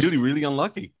was really, really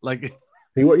unlucky. But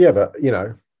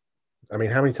I mean,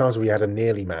 how many times have we had a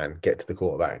nearly man get to the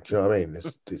quarterback? Do you know what I mean?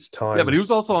 It's time. Yeah, but he was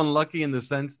also unlucky in the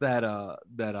sense that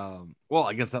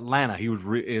against Atlanta he was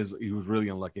really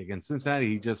unlucky. Against Cincinnati,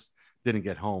 he just didn't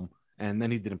get home, and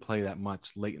then he didn't play that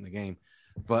much late in the game.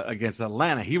 But against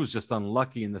Atlanta, he was just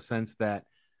unlucky in the sense that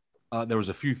there was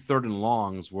a few 3rd and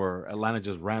longs where Atlanta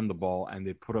just ran the ball and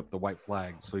they put up the white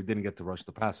flag, so he didn't get to rush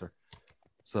the passer.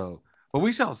 So, but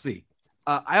we shall see.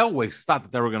 I always thought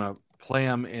that they were going to play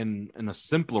him in a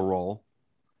simpler role,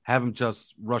 have him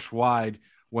just rush wide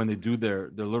when they do their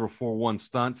little 4-1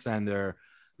 stunts and their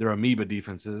amoeba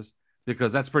defenses,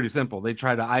 because that's pretty simple. They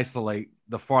try to isolate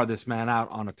the farthest man out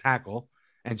on a tackle,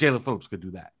 and Jalen Phillips could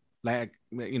do that. Like,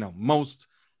 most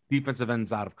defensive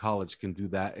ends out of college can do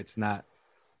that. It's not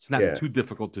too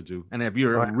difficult to do. And if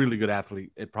you're a really good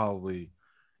athlete, it probably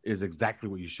is exactly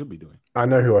what you should be doing. I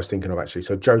know who I was thinking of, actually.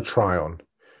 So Joe Tryon,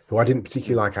 who I didn't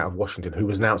particularly like out of Washington, who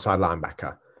was an outside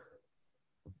linebacker,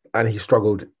 and he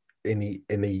struggled in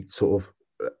the sort of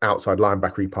outside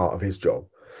linebackery part of his job,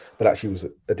 but actually was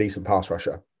a decent pass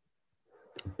rusher.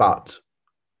 But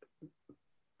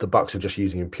the Bucs are just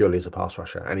using him purely as a pass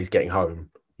rusher, and he's getting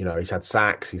home. He's had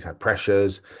sacks, he's had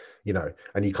pressures,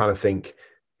 and you kind of think,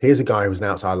 here's a guy who was an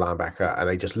outside linebacker, and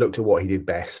they just looked at what he did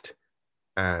best,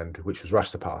 and which was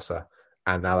rush the passer.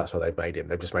 And now that's what they've made him.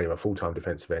 They've just made him a full-time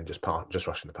defensive end, just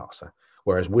rushing the passer.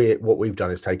 Whereas what we've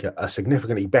done is take a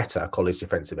significantly better college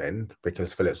defensive end,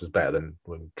 because Phillips was better than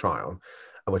Tryon,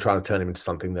 and we're trying to turn him into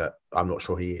something that I'm not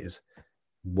sure he is,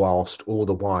 whilst all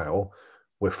the while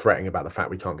we're fretting about the fact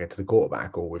we can't get to the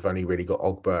quarterback, or we've only really got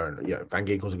Ogba, and Van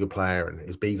Ginkel's a good player, and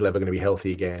is Beagle ever going to be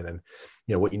healthy again? And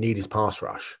what you need is pass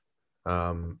rush,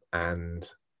 and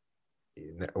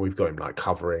we've got him like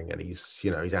covering, and he's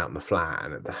out in the flat,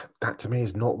 and that to me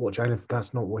is not what Jalen.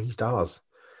 That's not what he does.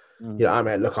 I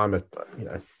mean, look, I'm a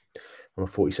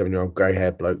 47-year-old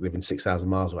grey-haired bloke living 6,000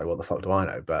 miles away. What the fuck do I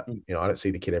know? But I don't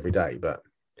see the kid every day. But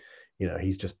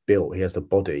he's just built. He has the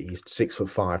body. He's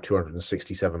 6'5",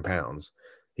 267 pounds.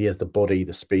 He has the body,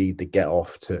 the speed, the get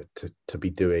off to be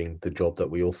doing the job that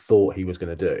we all thought he was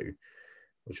going to do,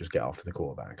 which was get after the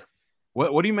quarterback.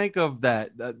 What do you make of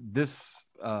that? This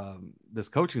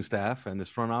coaching staff and this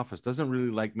front office doesn't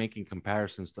really like making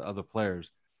comparisons to other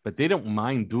players, but they don't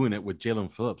mind doing it with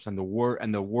Jalen Phillips, and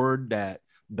the word that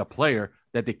the player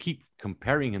that they keep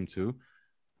comparing him to,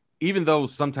 even though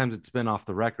sometimes it's been off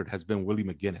the record, has been Willie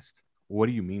McGinnis. What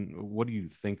do you mean? What do you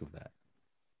think of that?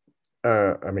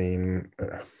 I mean,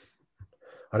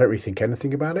 I don't really think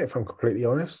anything about it, if I'm completely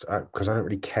honest, because I don't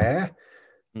really care.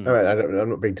 I mean, I'm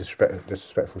not being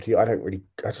disrespectful to you. I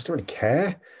just don't really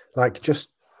care. Like,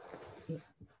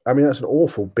 I mean, that's an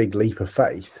awful big leap of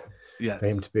faith for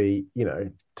him to be,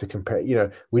 to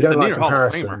compare. We don't like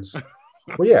comparisons.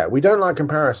 Well, yeah, we don't like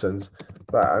comparisons,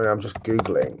 but I mean, I'm just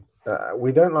Googling.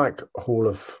 We don't like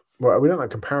we don't like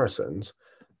comparisons,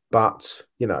 but,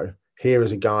 here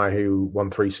is a guy who won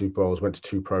 3 Super Bowls, went to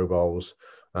 2 Pro Bowls,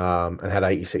 and had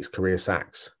 86 career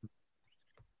sacks.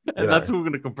 And that's what we're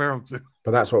going to compare him to.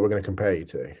 But that's what we're going to compare you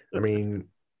to. I mean,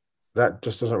 that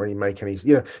just doesn't really make any...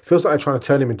 it feels like they're trying to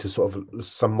turn him into sort of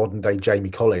some modern-day Jamie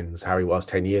Collins, how he was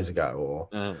 10 years ago. Or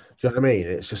do you know what I mean?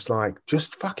 It's just like,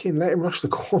 just fucking let him rush the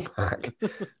quarterback.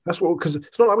 Because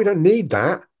it's not like we don't need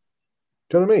that.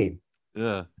 Do you know what I mean?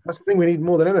 Yeah. That's the thing we need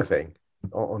more than anything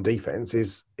on defense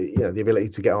is, the ability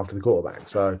to get after the quarterback.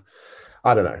 So,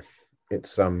 I don't know.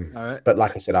 It's all right. But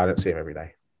like I said, I don't see him every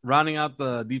day. Rounding out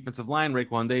the defensive line,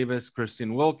 Raekwon Davis,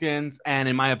 Christian Wilkins, and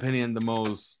in my opinion, the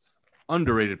most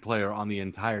underrated player on the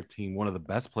entire team, one of the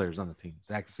best players on the team,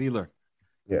 Zach Sealer.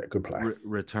 Yeah, good player.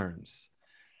 Returns.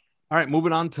 All right,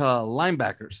 moving on to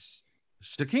linebackers.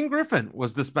 Shaquem Griffin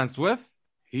was dispensed with.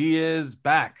 He is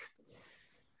back.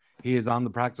 He is on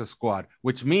the practice squad,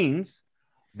 which means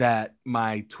that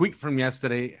my tweet from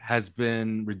yesterday has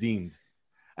been redeemed.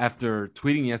 After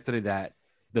tweeting yesterday that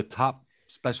the top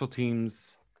special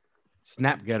teams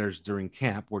snap getters during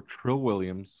camp were Trill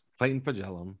Williams, Clayton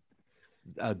Fagellum,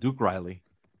 Duke Riley,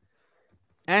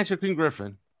 and Shaquem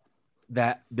Griffin,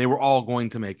 that they were all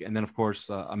going to make it. And then, of course,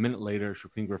 a minute later,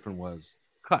 Shaquem Griffin was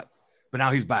cut. But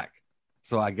now he's back.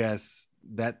 So I guess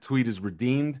that tweet is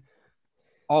redeemed.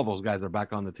 All those guys are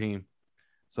back on the team.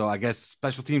 So I guess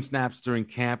special team snaps during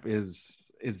camp is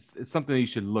something that you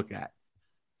should look at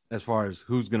as far as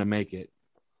who's going to make it.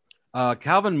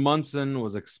 Calvin Munson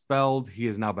was expelled. He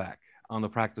is now back on the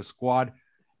practice squad.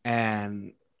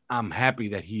 And I'm happy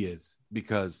that he is,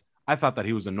 because I thought that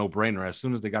he was a no-brainer. As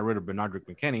soon as they got rid of Benardrick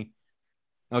McKinney,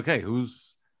 okay,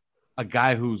 who's a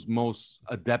guy who's most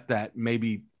adept at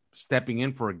maybe stepping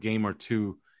in for a game or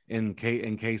two in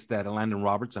case that Landon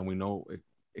Roberts, and we know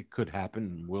it could happen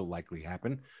and will likely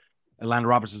happen, Landon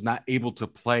Roberts is not able to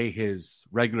play his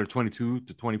regular 22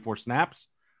 to 24 snaps.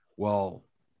 Well,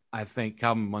 I think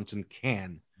Calvin Munson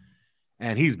can,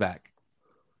 and he's back.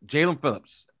 Jalen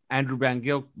Phillips, Andrew Van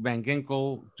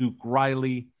Ginkel, Duke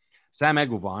Riley, Sam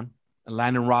Eguavoen,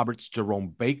 Landon Roberts, Jerome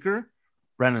Baker,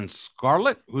 Brennan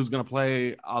Scarlett, who's going to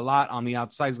play a lot on the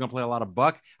outside. He's going to play a lot of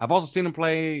buck. I've also seen him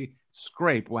play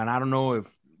scrape, when I don't know if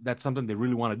that's something they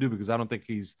really want to do because I don't think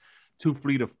he's too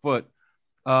fleet of foot.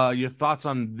 Your thoughts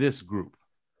on this group?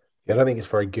 Yeah, I don't think it's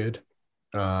very good.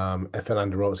 If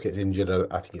Landon Roberts gets injured,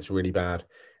 I think it's really bad.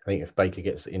 I think if Baker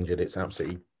gets injured, it's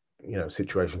absolutely,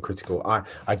 situation critical.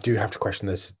 I do have to question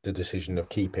the decision of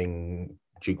keeping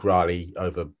Duke Riley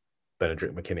over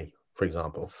Benedict McKinney, for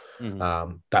example.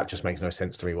 That just makes no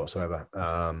sense to me whatsoever.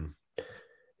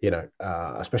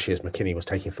 Especially as McKinney was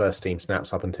taking first team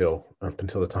snaps up until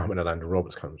the time when Landon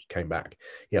Roberts came back.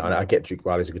 I get Duke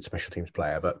Riley's a good special teams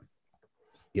player, but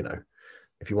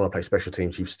if you want to play special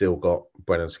teams, you've still got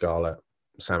Brennan Scarlett,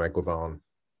 Sam Eguavoen.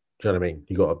 Do you know what I mean?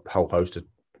 You've got a whole host of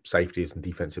safeties and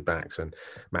defensive backs and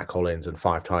Matt Collins and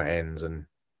 5 tight ends. And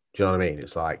do you know what I mean?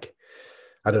 It's like,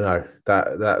 I don't know.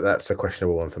 That's a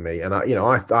questionable one for me. And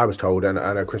I was told, and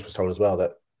I know Chris was told as well,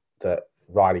 that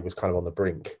Riley was kind of on the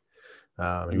brink.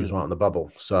 He was right on the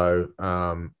bubble. So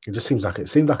it just seemed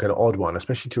like an odd one,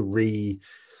 especially to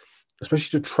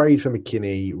trade for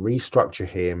McKinney, restructure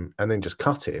him, and then just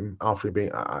cut him after he being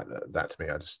that to me.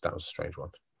 That was a strange one.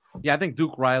 Yeah, I think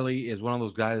Duke Riley is one of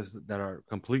those guys that are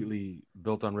completely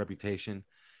built on reputation.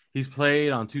 He's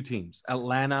played on 2 teams,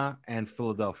 Atlanta and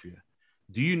Philadelphia.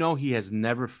 Do you know he has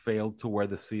never failed to wear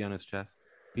the C on his chest?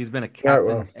 He's been a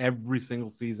captain every single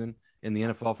season in the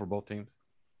NFL for both teams.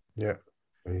 Yeah.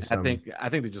 I think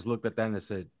they just looked at that and they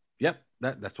said, yep,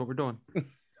 that's what we're doing.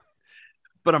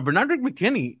 But on Benedict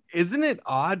McKinney, isn't it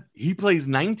odd? He plays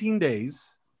 19 days,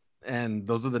 and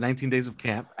those are the 19 days of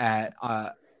camp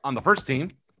on the first team,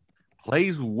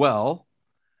 plays well.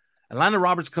 Atlanta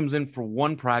Roberts comes in for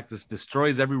 1 practice,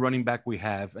 destroys every running back we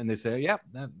have, and they say, yep,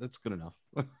 that's good enough.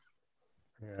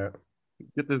 Yeah.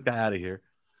 Get this guy out of here.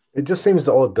 It just seems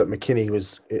odd that McKinney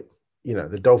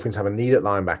the Dolphins have a need at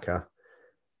linebacker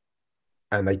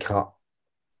and they cut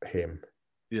him.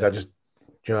 Yeah. That just, do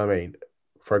you know what I mean?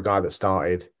 For a guy that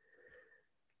started,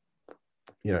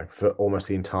 for almost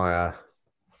the entire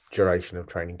duration of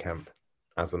training camp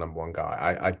as the number 1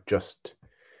 guy. I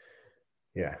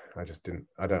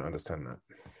don't understand that.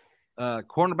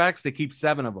 Cornerbacks, they keep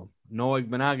 7 of them. Noah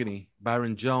Benagany,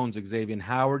 Byron Jones, Xavier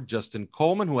Howard, Justin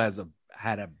Coleman, who has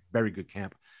had a very good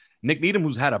camp. Nick Needham,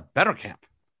 who's had a better camp.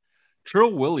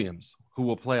 Trill Williams, who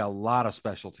will play a lot of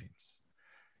special teams.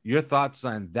 Your thoughts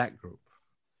on that group?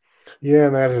 Yeah,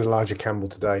 and they added Elijah Campbell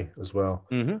today as well.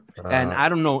 Mm-hmm. And I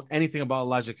don't know anything about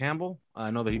Elijah Campbell.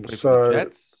 I know that he played for the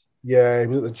Jets. Yeah, he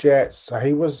was at the Jets. I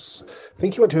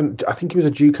think he was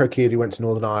a JUCO kid who went to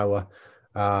Northern Iowa.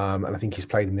 And I think he's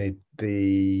played in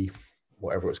the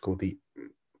whatever it's called, the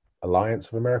Alliance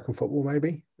of American Football,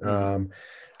 maybe. And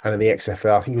in the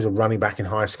XFL, I think he was a running back in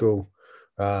high school,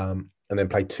 and then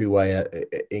played 2-way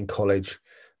in college.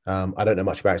 I don't know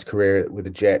much about his career with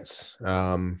the Jets,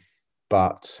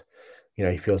 but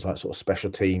he feels like sort of special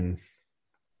team,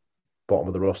 bottom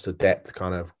of the roster depth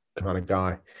kind of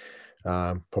guy.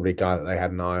 Probably a guy that they had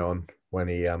an eye on when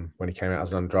he came out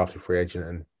as an undrafted free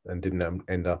agent and didn't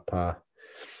end up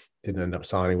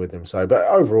signing with them. So, but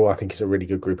overall, I think it's a really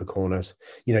good group of corners.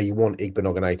 You want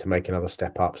Igbenogany to make another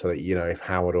step up so that, if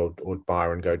Howard or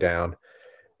Byron go down,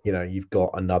 you've got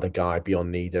another guy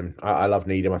beyond Needham. I love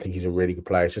Needham. I think he's a really good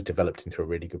player. He's just developed into a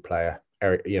really good player.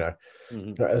 Eric,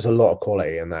 there's a lot of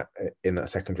quality in that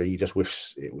secondary. You just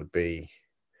wish it would be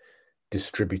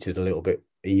distributed a little bit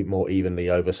more evenly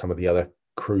over some of the other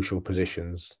crucial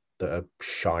positions that are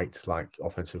shite, like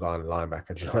offensive line and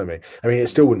linebacker. Do you know what I mean? I mean, it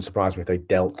still wouldn't surprise me if they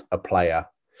dealt a player,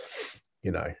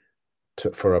 you could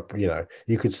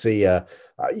see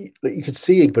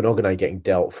Igbenogany getting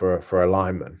dealt for a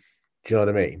lineman. Do you know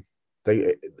what I mean?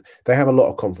 They have a lot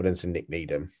of confidence in Nick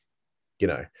Needham.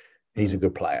 He's a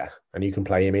good player, and you can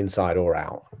play him inside or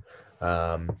out.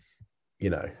 And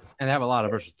have a lot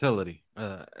of versatility,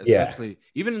 especially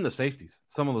even in the safeties.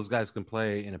 Some of those guys can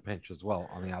play in a pinch as well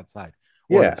on the outside.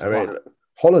 Yeah, I mean,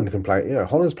 Holland can play.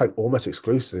 Holland's played almost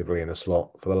exclusively in the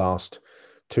slot for the last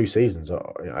 2 seasons.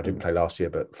 I didn't play last year,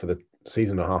 but for the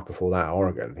season and a half before that,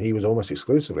 Oregon, he was almost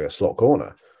exclusively a slot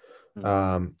corner.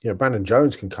 Brandon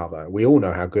Jones can cover. We all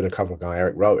know how good a cover guy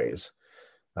Eric Rowe is.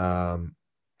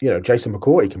 Jason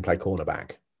McCourty can play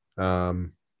cornerback.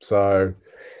 So,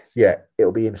 yeah,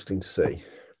 it'll be interesting to see.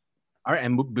 All right,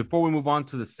 and before we move on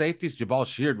to the safeties, Jabal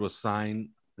Sheard was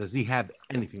signed. Does he have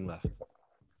anything left?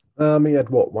 He had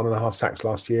 1.5 sacks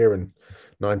last year and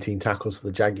 19 tackles for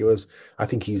the Jaguars. I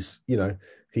think he's,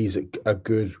 he's a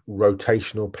good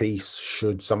rotational piece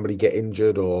should somebody get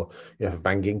injured, or if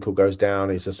Van Ginkel goes down.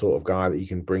 He's the sort of guy that you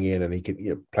can bring in and he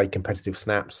can play competitive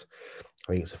snaps.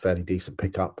 I think it's a fairly decent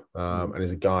pickup, and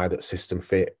he's a guy that's system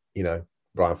fit.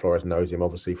 Brian Flores knows him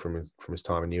obviously from his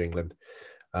time in New England.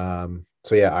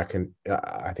 So yeah, I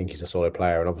think he's a solid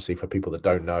player. And obviously for people that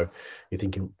don't know, you're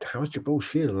thinking, how is Jabril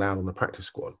Sheard allowed on the practice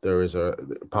squad? There is a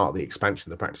part of the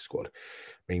expansion of the practice squad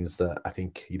means that I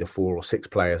think either 4 or 6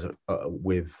 players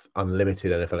with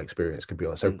unlimited NFL experience could be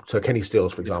on. So Kenny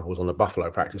Stills, for example, was on the Buffalo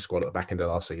practice squad at the back end of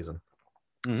last season.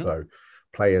 Mm-hmm. So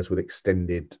players with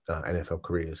extended NFL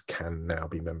careers can now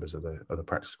be members of the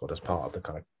practice squad as part of the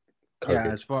kind of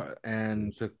COVID.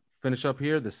 And to finish up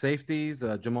here, the safeties,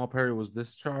 Jamal Perry was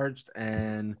discharged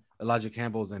and Elijah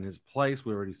Campbell is in his place.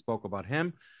 We already spoke about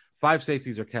him. 5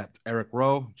 safeties are kept: Eric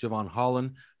Rowe, Javon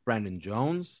Holland, Brandon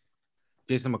Jones,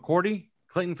 Jason McCourty,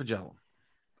 Clayton Fagella.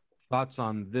 Thoughts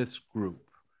on this group?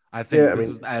 I think this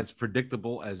is as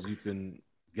predictable as you can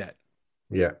get.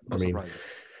 Yeah,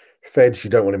 Fedge, you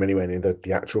don't want him anywhere near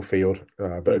the actual field,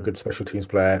 but a good special teams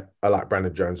player. I like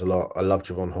Brandon Jones a lot. I love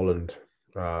Javon Holland.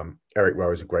 Eric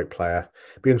Rowe is a great player.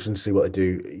 Be interesting to see what they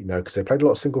do, because they played a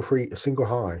lot of single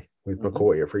high with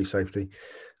McCourty at free safety.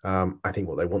 I think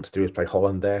what they want to do is play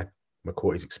Holland there.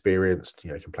 McCourty's experienced, he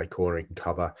can play corner, he can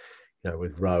cover,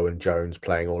 with Rowe and Jones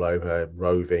playing all over,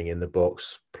 roving in the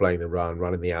box, playing the run,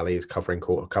 running the alleys, covering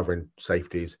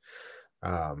safeties.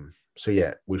 So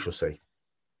yeah, we shall see.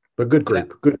 But good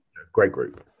group, great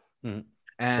group. Mm-hmm.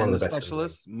 And one of the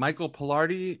specialists, Michael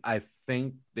Pilardi, I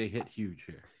think they hit huge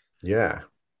here. Yeah.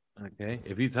 Okay.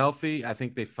 If he's healthy, I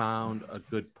think they found a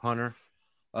good punter.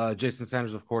 Jason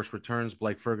Sanders, of course, returns.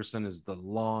 Blake Ferguson is the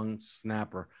long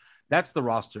snapper. That's the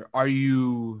roster. Are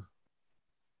you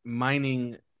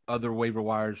mining other waiver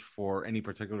wires for any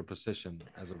particular position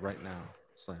as of right now,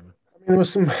 Simon? There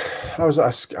was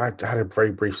I had a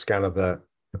very brief scan of the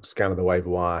waiver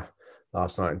wire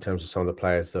last night in terms of some of the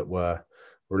players that were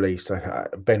released.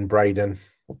 Ben Braden,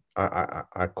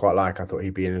 I quite like. I thought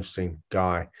he'd be an interesting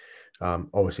guy.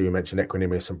 Obviously, we mentioned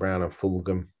Equanimeous and Brown and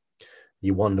Fulgham.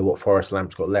 You wonder what Forrest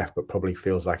Lamp's got left, but probably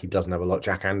feels like he doesn't have a lot.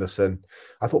 Jack Anderson.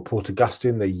 I thought Porter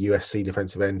Gustin, the USC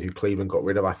defensive end who Cleveland got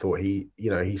rid of, I thought he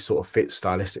sort of fits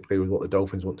stylistically with what the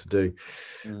Dolphins want to do.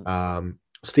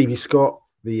 Stevie Scott,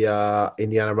 the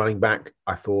Indiana running back,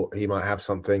 I thought he might have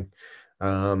something.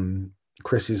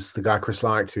 Chris is the guy Chris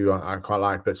liked, who I quite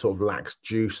like, but sort of lacks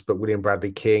juice. But William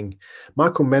Bradley King,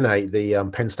 Michael Mene, the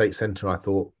Penn State center, I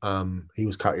thought he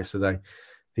was cut yesterday.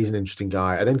 He's an interesting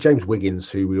guy. And then James Wiggins,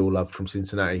 who we all loved from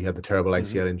Cincinnati, he had the terrible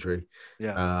ACL injury.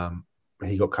 Yeah,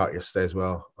 he got cut yesterday as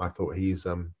well. I thought he's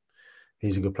a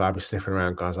good player. I'll be sniffing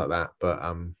around guys like that,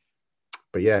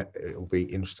 but yeah, it'll be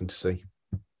interesting to see.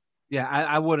 Yeah,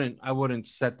 I wouldn't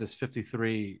set this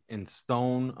 53 in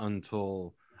stone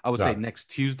until I would say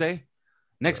next Tuesday.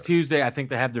 Next Tuesday, I think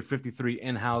they have their 53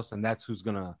 in-house, and that's who's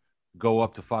going to go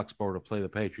up to Foxborough to play the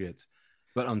Patriots.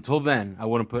 But until then, I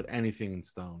wouldn't put anything in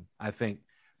stone. I think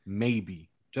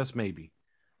maybe, just maybe,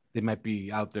 they might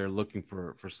be out there looking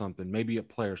for something, maybe a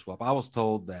player swap. I was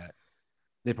told that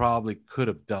they probably could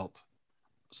have dealt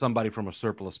somebody from a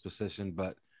surplus position,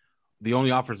 but the only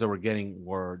offers they were getting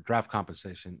were draft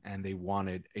compensation, and they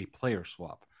wanted a player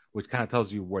swap, which kind of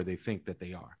tells you where they think that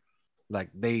they are. Like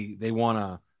they want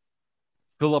to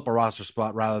fill up a roster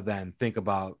spot rather than think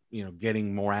about,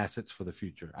 getting more assets for the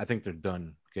future. I think they're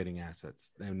done getting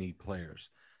assets. They need players.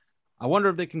 I wonder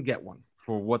if they can get one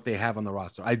for what they have on the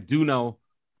roster. I do know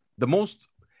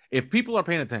if people are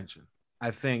paying attention,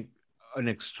 I think an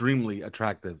extremely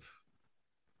attractive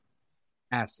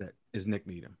asset is Nick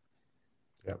Needham.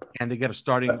 Yep. And they get a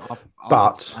starting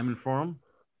lineman for him.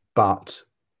 But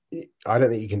I don't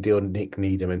think you can deal with Nick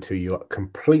Needham until you're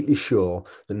completely sure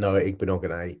that Noah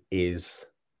Igbenogany is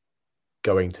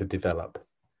going to develop.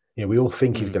 We all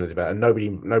think he's going to develop,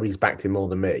 and nobody's backed him more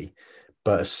than me.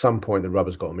 But at some point, the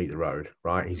rubber's got to meet the road,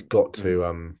 right? He's got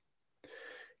to,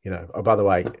 Oh, by the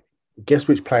way, guess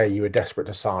which player you were desperate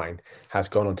to sign has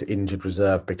gone on to injured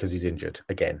reserve because he's injured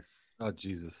again? Oh,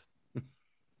 Jesus.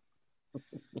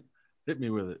 Hit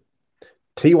me with it.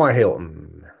 T.Y.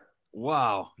 Hilton.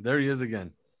 Wow, there he is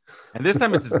again. And this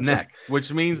time it's his neck,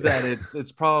 which means that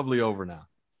it's probably over now.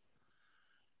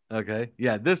 Okay.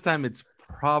 Yeah, this time it's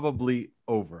probably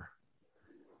over.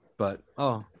 But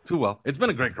too well. It's been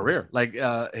a great career. Like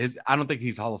I don't think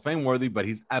he's Hall of Fame worthy, but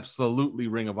he's absolutely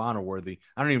Ring of Honor worthy.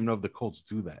 I don't even know if the Colts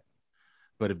do that.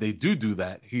 But if they do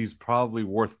that, he's probably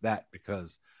worth that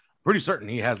because I'm pretty certain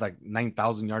he has like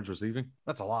 9,000 yards receiving.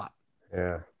 That's a lot.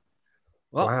 Yeah.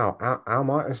 Well,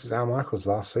 wow. This is Al Michaels'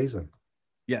 last season.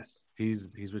 Yes, he's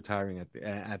retiring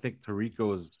I think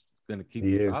Tirico is going to keep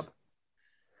He the is. job.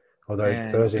 Although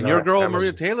And Thursday night, your girl Amazon-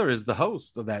 Maria Taylor is the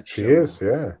host of that show. She is,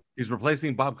 yeah. She's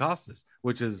replacing Bob Costas,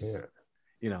 which is,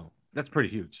 that's pretty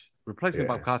huge. Replacing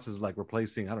Bob Costas is like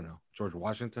replacing, I don't know, George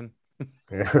Washington.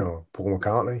 Yeah, Paul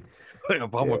McCartney.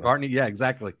 Paul McCartney, yeah,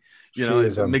 exactly. She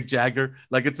is, Mick Jagger.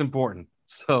 Like, it's important.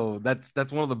 So that's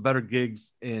one of the better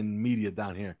gigs in media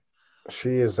down here. She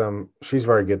is. She's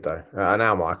very good though. And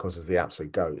Al Michaels is the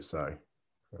absolute goat. So,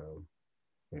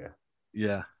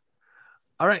 Yeah.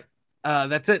 All right.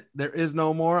 That's it. There is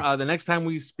no more. The next time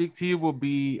we speak to you will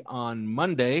be on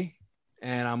Monday.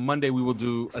 And on Monday, we will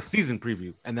do a season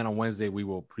preview. And then on Wednesday, we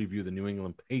will preview the New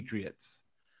England Patriots.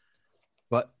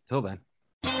 But till then.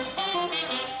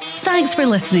 Thanks for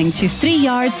listening to 3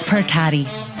 Yards Per Carry.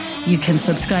 You can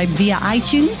subscribe via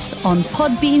iTunes, on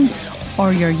Podbean,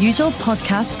 or your usual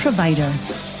podcast provider.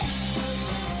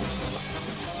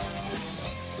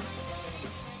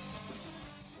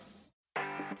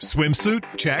 Swimsuit?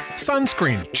 Check.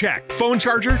 Sunscreen? Check. Phone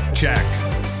charger? Check.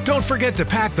 Don't forget to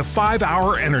pack the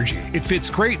 5-Hour Energy. It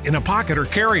fits great in a pocket or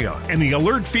carry-on, and the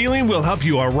alert feeling will help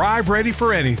you arrive ready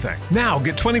for anything. Now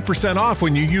get 20% off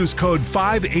when you use code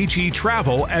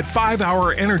 5HETRAVEL at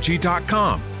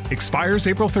 5hourenergy.com. Expires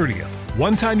April 30th.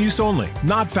 One-time use only.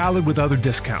 Not valid with other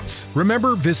discounts.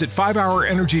 Remember, visit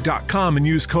 5hourenergy.com and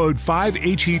use code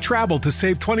 5HETRAVEL to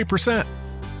save 20%.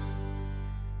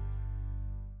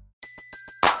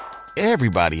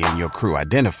 Everybody in your crew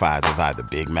identifies as either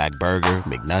Big Mac Burger,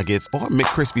 McNuggets, or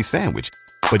McCrispy Sandwich.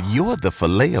 But you're the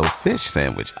Filet-O-Fish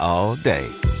Sandwich all day.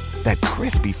 That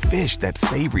crispy fish, that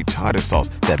savory tartar sauce,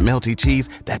 that melty cheese,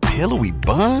 that pillowy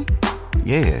bun.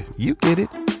 Yeah, you get it.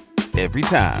 Every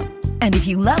time. And if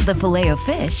you love the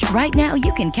Filet-O-Fish, right now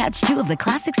you can catch 2 of the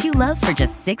classics you love for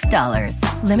just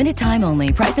 $6. Limited time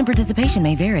only. Price and participation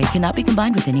may vary. Cannot be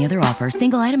combined with any other offer.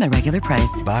 Single item at regular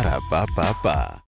price. Ba-da-ba-ba-ba.